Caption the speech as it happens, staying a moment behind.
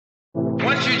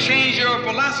Once you change your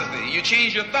philosophy, you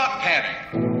change your thought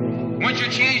pattern. Once you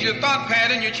change your thought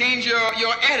pattern, you change your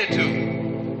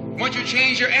attitude. Once you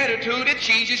change your attitude, it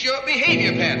changes your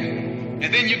behavior pattern.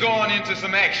 And then you go on into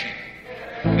some action.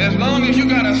 As long as you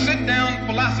got a sit-down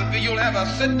philosophy, you'll have a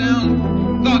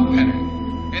sit-down thought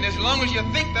pattern. And as long as you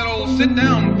think that old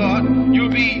sit-down thought, you'll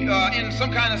be in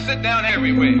some kind of sit-down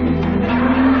everywhere.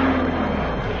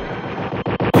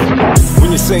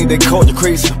 When you're saying they call you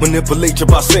crazy, manipulate you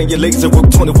by saying you're lazy. Work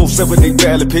 24/7, they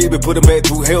barely pay me. Put a man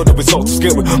through hell, the results are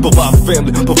scary. Provide for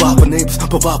family, provide for neighbors,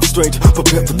 provide for strangers.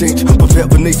 Prepare for danger, prepare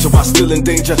for nature while still in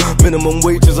danger. Minimum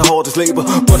wages are hard as labor.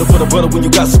 Brother, when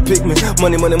you got some pigment.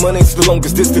 Money's the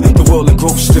longest distance. The world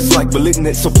engrossed just like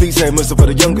malignant. So please have mercy for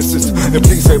the younger sister, and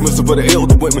please have mercy for the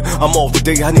elder women. I'm off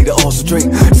today, I need an awesome drink.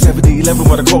 70-11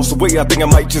 right across the way, I think I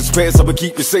might just pass. I'ma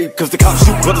keep you safe, cause the cops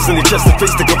shoot brothers in the chest and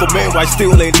face. The government right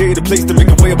still ain't there to place to make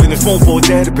a way up in his phone for a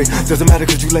database. Doesn't matter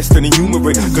cause you less than a human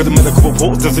rate. Cause the medical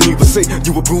reports doesn't even say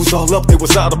you were bruised all up, they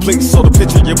was out of place. Saw the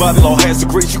picture of your body, all hands of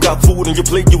grace. You got food on your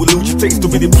plate, you would lose your taste. Too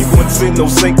many people in sin, no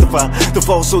sanctified. The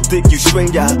fall so thick, you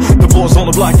strain your eye. The boys on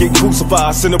the block get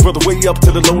crucified. Send a brother way up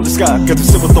to the lonely sky. Cause the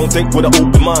civil don't think with an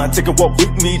open mind. Take a walk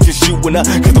with me, just you and I.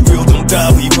 Cause the real don't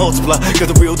die, we multiply. Cause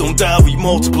the real don't die, we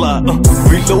multiply.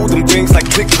 Reload them things like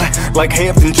click-clack, like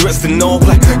Hampton dressed in all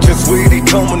black. Just wait, they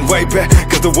coming right back.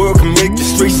 Cause the world can make you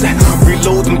straight slack.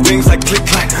 Reload them things like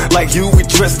click-clack, like you, we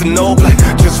dressed in all black.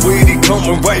 Just wait, they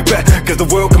coming right back. Cause the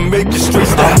world can make you straight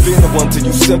slack. I've been the one to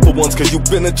you simple ones, cause you've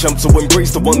been a chump. So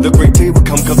embrace the one, the great day will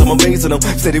come. Cause I'm amazing them,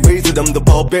 steady raising them, the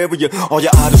barbarian. All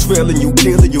your idols failing you,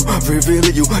 killing you,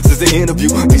 revealing you. Since the interview,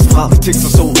 these politics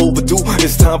are so overdue.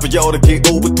 It's time for y'all to get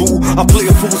overdue. I play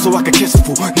a fool so I can catch a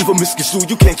fool. Never misconstrue,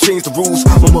 you can't change the rules.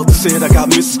 My mother said I got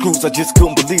miscrews. I just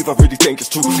couldn't believe, I really think it's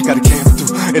true. Got a camera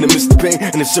through, and I missed the pain.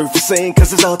 And the surface saying,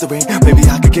 cause it's out the rain. Maybe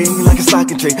I could gain like a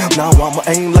stocking chain. Now I'ma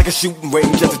aim like a shooting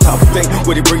range at the top of thing.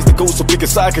 Where they raise the goal so pick a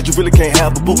side, cause you really can't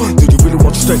have a bull. Do you really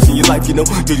want to stretch in your life, you know?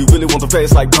 Do you really want to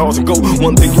fast like cars and go?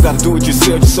 One thing you gotta do is just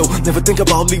sell your soul. Never think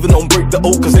about leaving on break the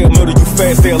old, cause they'll murder you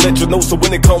fast, they'll let you know. So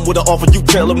when they come with an offer, you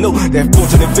tell them no. That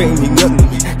fortune and fame mean nothing to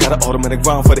me. Got an automatic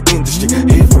rhyme for the industry.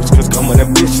 Head first, cause coming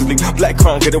ambitiously. Black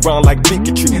crime get around like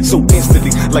bigotry. So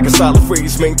instantly, like a solid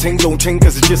phrase. Maintain, don't change,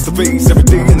 cause it's just a phase. Every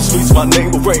day in the streets, my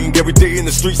name will ring. Every day in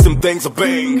the streets, them things are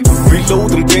bang.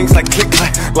 Reload them things like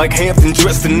click-clack, like Hampton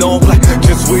dressed in all black.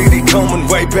 Just wait, they coming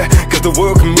right back. Cause the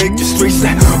world can make you straight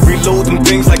slack. Reload them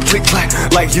things like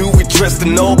click-clack, like you, we dressed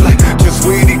in all black. Just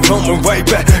wait, they coming right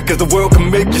back. Cause the world can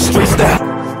make you straight slack.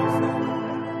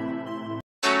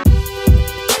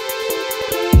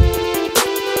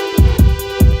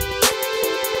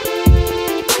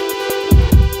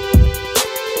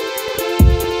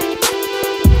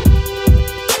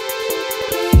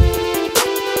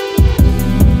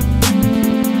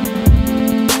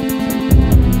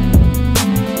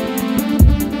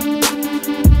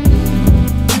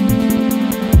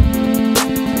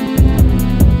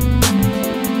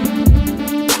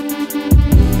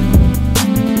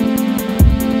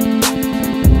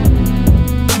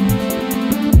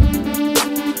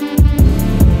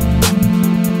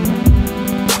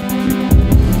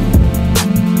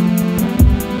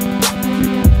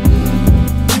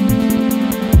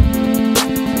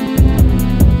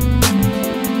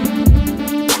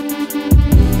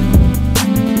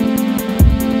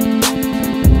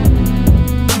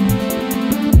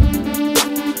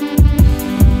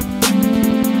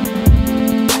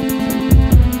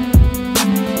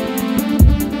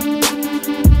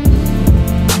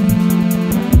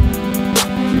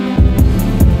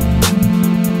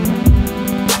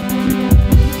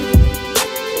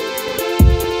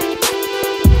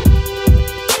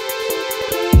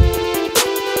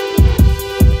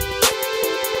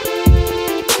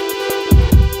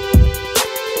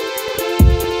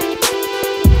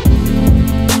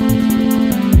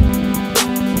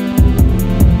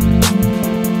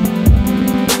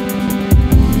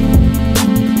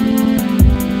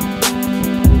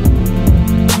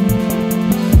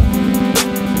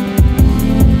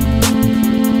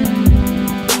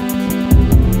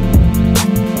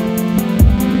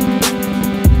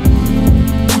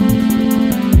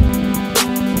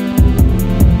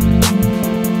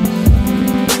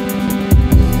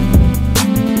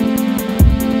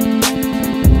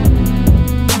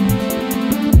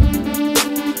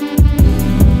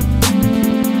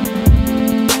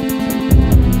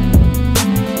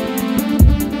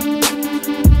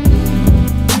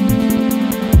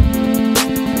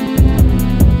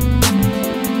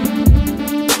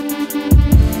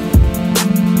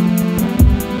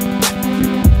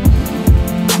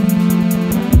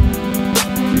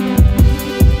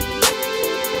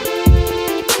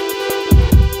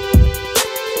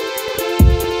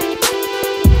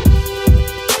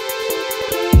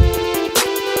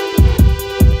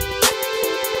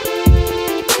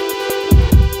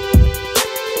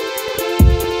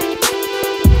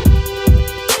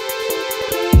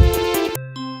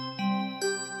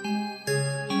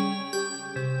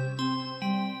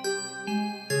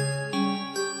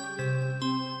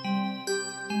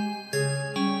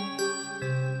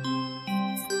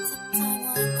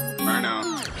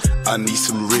 I need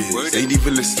some riz. Ain't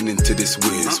even listening to this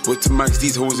whiz. What to mics,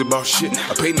 these hoes about shit.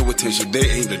 I pay no attention, they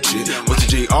ain't legit. What to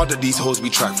J, all of these hoes be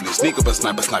trifling. Sneaker but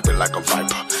sniper like a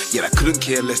viper. Yet I couldn't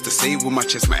care less to say with my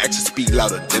chest. My exes speak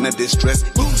louder than a distress.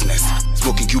 Booze nest.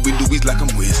 Smoking Cuban doobies like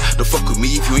I'm whiz. Don't fuck with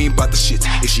me if you ain't about the shit.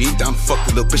 If she ain't down, fuck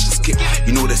the little bitch to skip.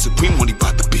 You know that Supreme when he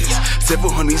bought the biz.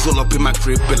 Several honeys all up in my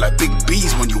crib, but like big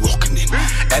bees when you walking in.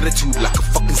 Attitude like a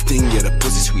fucking sting. Yeah, the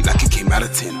pussy sweet like it came out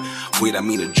of 10. Wait, I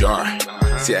mean a jar.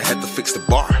 See, I had to fix the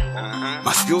bar.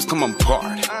 My skills come on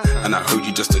par. And I heard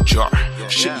you just a jar.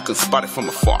 Shit, you can spot it from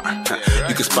afar.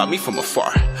 You can spot me from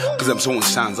afar. Cause I'm showing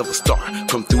signs of a star.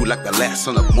 Come through like the last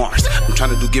son of Mars. I'm trying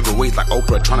to do giveaways like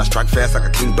Oprah. Trying to strike fast like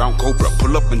a King Brown Cobra.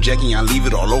 Pull up and jacking, I leave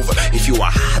it all over. If you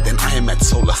are high, then I am at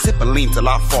solar. Sip and lean till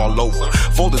I fall over.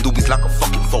 Folding doobies like a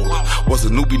fucking folder. Was a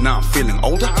newbie, now I'm feeling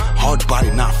older. Hard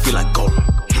body, now I feel like gold.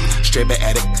 Straight back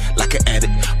addict, like an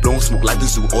addict. Blowing smoke like the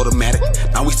zoo, automatic.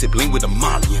 Now we sip lean with a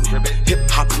molly in it. Hip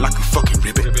hopping like we fucking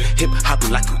ribbit. Hip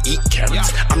hopping like we eat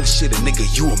carrots. I'm the shit, a nigga,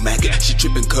 you a maggot. She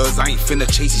tripping cause I ain't finna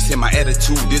chase. She said my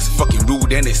attitude is fucking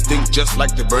rude and it stinks just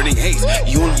like the burning haze.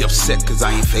 You only upset cause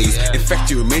I ain't phased. In fact,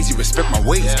 you amaze, you respect my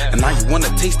ways. And now you want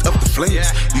a taste of the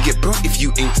flames. You get burnt if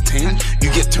you ain't tame.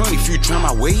 You get turned if you try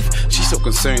my wave. She's so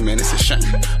concerned, man, it's a shame.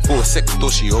 For a second,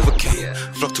 thought she overcame.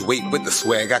 Fluctuate with the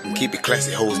swag, I can keep it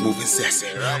classy. Hoes moving sassy,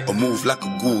 or move like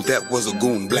a ghoul. That was a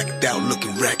goon, blacked out,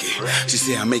 looking ragged. She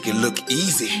said I make it look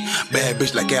easy. Bad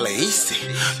bitch like Easy.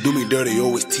 Do me dirty,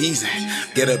 always teasing.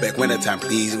 Get her back when the time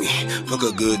please me. Fuck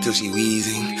her good till she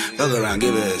wheezing. Fuck around,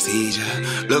 give her a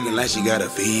seizure. Looking like she got a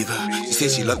fever. She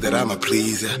said she loved that I'm a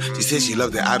pleaser. She said she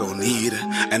loved that I don't need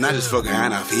her. And I just fuck her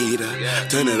and I feed her.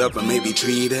 Turn it up and maybe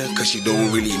treat her, cause she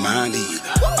don't really mind either.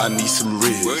 I need some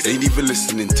riz. Ain't even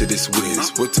listening to this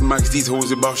whiz. What to mics, these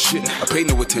hoes about shit. I pay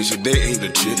no attention, they ain't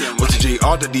legit. What to J,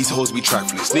 all of these hoes be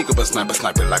trifling. Sneaker but sniper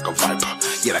like a viper.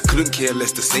 Yet I couldn't care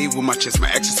less to say with my chest. My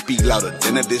exes speak louder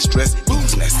than a distress.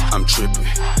 Booze nest. I'm tripping.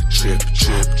 Trip.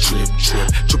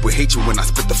 Triple hate you when I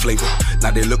spit the flavor.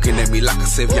 Now they looking at me like a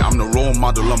savior. I'm the role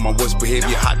model of my worst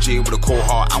behavior. Hot J with a cold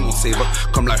heart, I won't save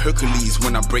her. Come like Hercules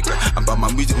when I break her. I'm about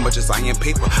my music much as I am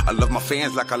paper. I love my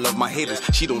fans like I love my haters.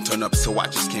 She don't turn up so I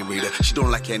just can't rate her. She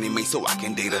don't like anime so I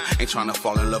can date her. Ain't trying to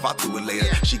fall in love, I'll do it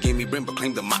later. She gave me brain but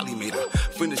claimed the Molly made her.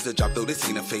 Finish the job though, this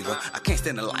ain't a favor. I can't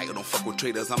stand a liar, don't fuck with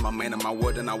traitors. I'm a man of my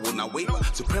word and I will not waver.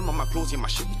 Supreme on my clothes, yeah, my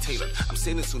shit be tailored. I'm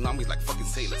sailing tsunamis like fucking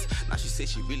sailors. Now she said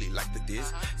she really liked the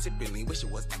diss. Sipping lean, wish it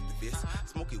was activist.